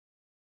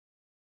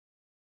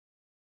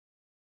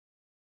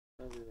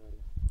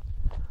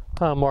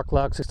I'm Mark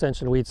Laux,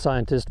 Extension Weed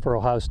Scientist for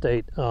Ohio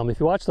State. If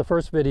you watched the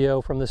first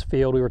video from this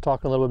field, we were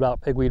talking a little bit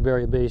about pigweed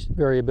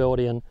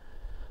variability and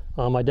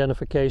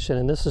identification,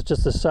 and this is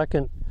just the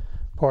second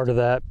part of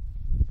that.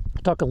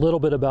 Talk a little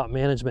bit about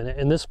management.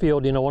 In this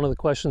field, one of the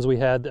questions we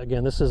had,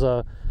 again, this is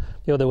that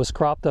was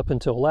cropped up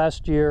until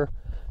last year,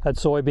 had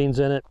soybeans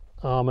in it,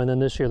 and then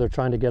this year they're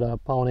trying to get a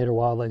pollinator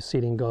wildlife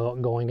seeding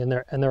going in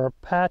there. And there are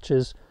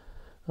patches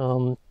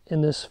in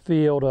this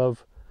field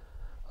of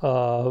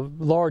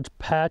large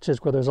patches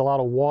where there's a lot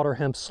of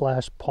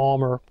waterhemp /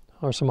 palmer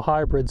or some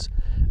hybrids,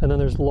 and then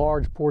there's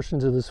large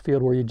portions of this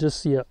field where you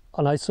just see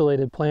an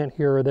isolated plant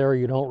here or there.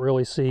 You don't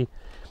really see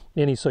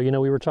any. So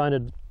we're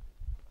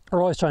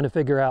always trying to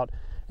figure out,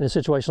 in a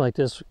situation like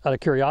this, out of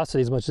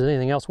curiosity as much as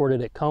anything else, where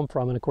did it come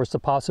from? And of course the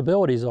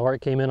possibilities are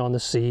it came in on the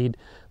seed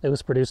that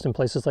was produced in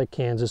places like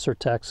Kansas or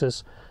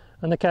Texas.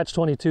 And the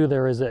catch-22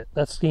 there is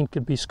that seed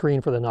could be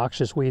screened for the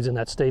noxious weeds in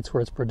that states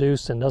where it's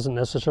produced, and doesn't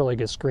necessarily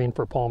get screened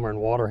for palmer and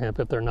waterhemp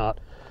if they're not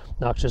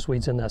noxious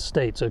weeds in that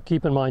state. So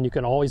keep in mind, you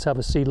can always have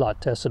a seed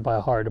lot tested by a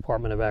Ohio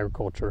Department of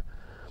Agriculture.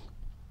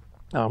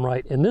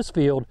 Right, in this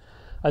field,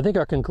 I think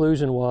our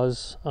conclusion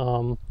was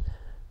what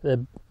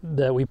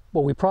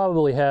we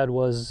probably had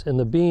was in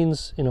the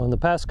beans, in the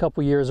past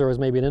couple years there was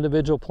maybe an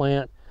individual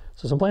plant.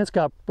 So some plants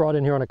got brought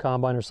in here on a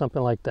combine or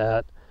something like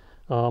that.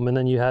 And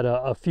then you had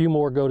a few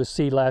more go to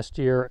seed last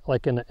year,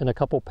 like in a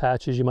couple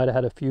patches. You might have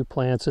had a few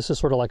plants. This is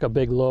sort of like a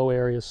big low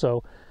area.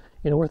 So,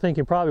 we're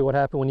thinking probably what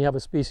happened when you have a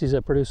species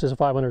that produces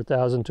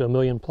 500,000 to 1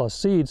 million plus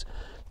seeds,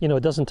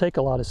 it doesn't take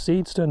a lot of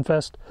seeds to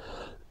infest,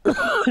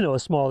 a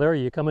small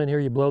area. You come in here,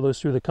 you blow those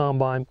through the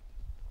combine,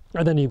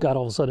 and then you've got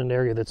all of a sudden an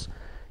area that's,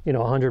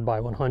 100 by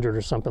 100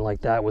 or something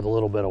like that with a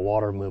little bit of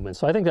water movement.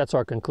 So I think that's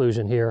our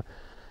conclusion here.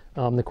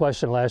 The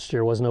question last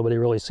year was nobody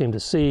really seemed to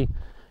see,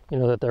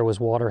 that there was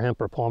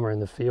waterhemp or palmer in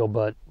the field,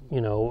 but,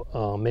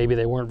 maybe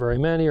they weren't very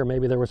many, or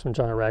maybe there was some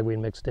giant ragweed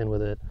mixed in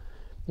with it,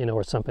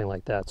 or something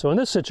like that. So in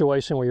this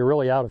situation where you're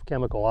really out of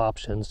chemical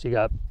options, you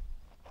got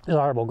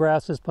desirable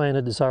grasses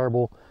planted,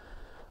 desirable,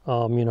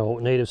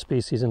 native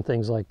species and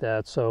things like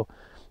that. So,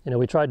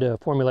 we tried to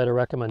formulate a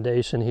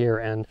recommendation here,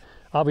 and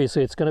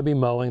obviously it's going to be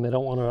mowing. They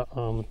don't want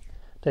to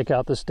take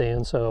out the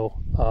stand, so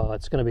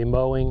it's going to be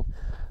mowing.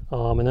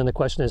 And then the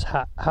question is,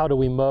 how do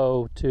we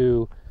mow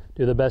to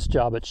do the best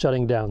job at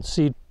shutting down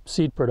seed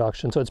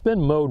production? So it's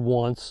been mowed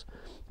once,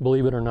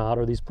 believe it or not,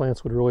 or these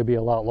plants would really be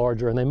a lot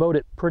larger, and they mowed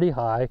it pretty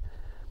high.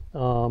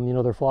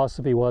 Their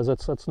philosophy was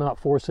let's not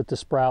force it to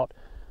sprout,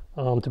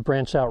 to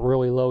branch out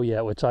really low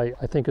yet, which I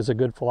think is a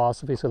good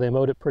philosophy. So they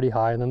mowed it pretty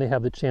high, and then they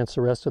have the chance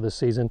the rest of the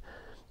season.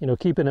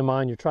 Keeping in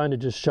mind, you're trying to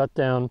just shut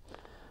down.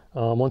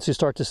 Once you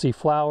start to see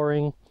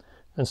flowering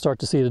and start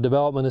to see the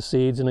development of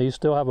seeds, you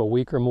still have a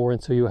week or more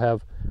until you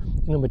have,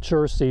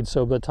 mature seeds.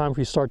 So by the time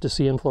you start to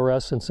see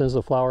inflorescence as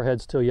the flower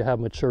heads till you have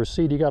mature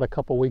seed, you got a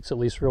couple weeks at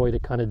least really to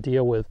kind of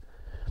deal with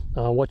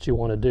what you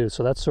want to do.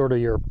 So that's sort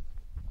of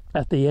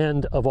at the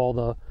end of all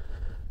the,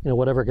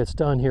 whatever gets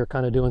done here,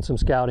 kind of doing some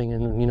scouting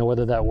and,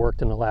 whether that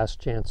worked in the last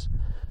chance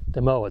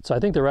to mow it. So I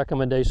think the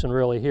recommendation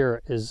really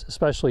here is,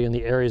 especially in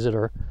the areas that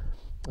are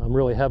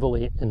really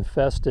heavily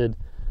infested,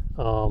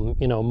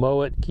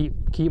 mow it,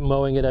 keep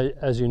mowing it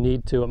as you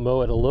need to,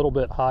 mow it a little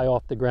bit high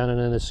off the ground, and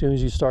then as soon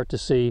as you start to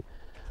see,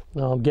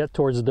 get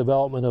towards the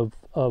development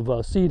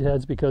of seed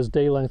heads, because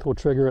day length will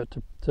trigger it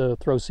to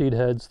throw seed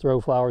heads,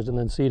 throw flowers, and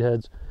then seed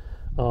heads.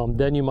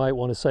 Then you might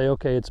want to say,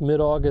 okay, it's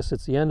mid-August,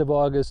 it's the end of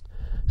August,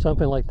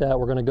 something like that.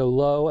 We're going to go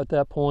low at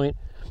that point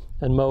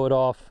and mow it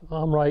off,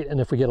 right?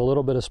 And if we get a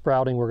little bit of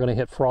sprouting, we're going to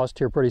hit frost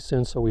here pretty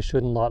soon, so we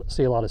shouldn't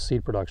see a lot of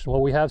seed production.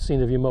 What we have seen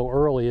if you mow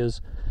early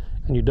is,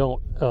 and you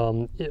don't,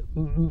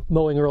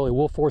 mowing early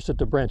will force it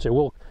to branch. It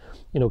will,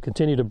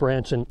 continue to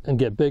branch and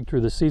get big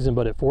through the season,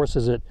 but it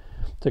forces it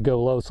to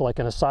go low. So like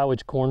in a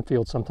silage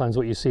cornfield, sometimes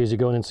what you see is you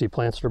go in and see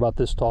plants that are about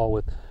this tall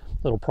with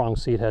little prong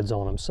seed heads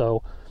on them.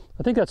 So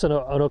I think that's an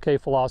okay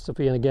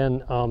philosophy. And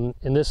again,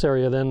 in this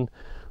area then,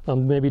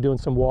 maybe doing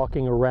some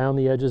walking around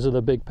the edges of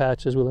the big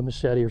patches with a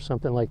machete or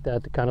something like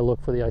that to kind of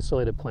look for the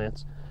isolated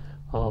plants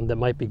that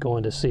might be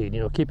going to seed.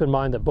 Keep in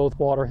mind that both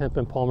waterhemp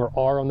and palmer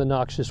are on the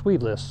noxious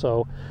weed list.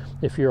 So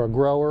if you're a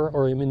grower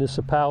or a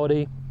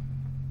municipality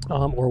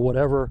or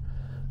whatever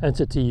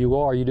entity you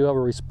are, you do have a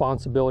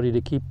responsibility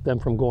to keep them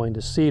from going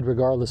to seed,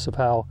 regardless of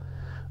how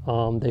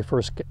they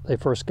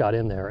first got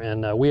in there.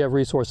 And we have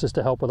resources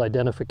to help with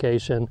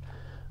identification.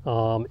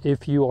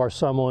 If you are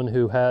someone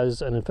who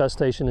has an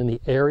infestation in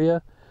the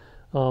area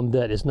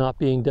that is not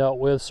being dealt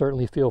with,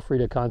 certainly feel free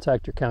to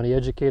contact your county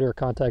educator or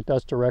contact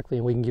us directly,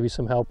 and we can give you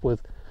some help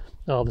with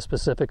the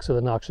specifics of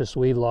the noxious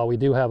weed law. We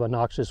do have a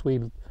noxious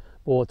weed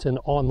bulletin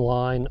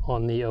online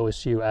on the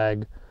OSU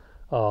Ag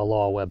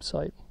Law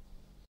website.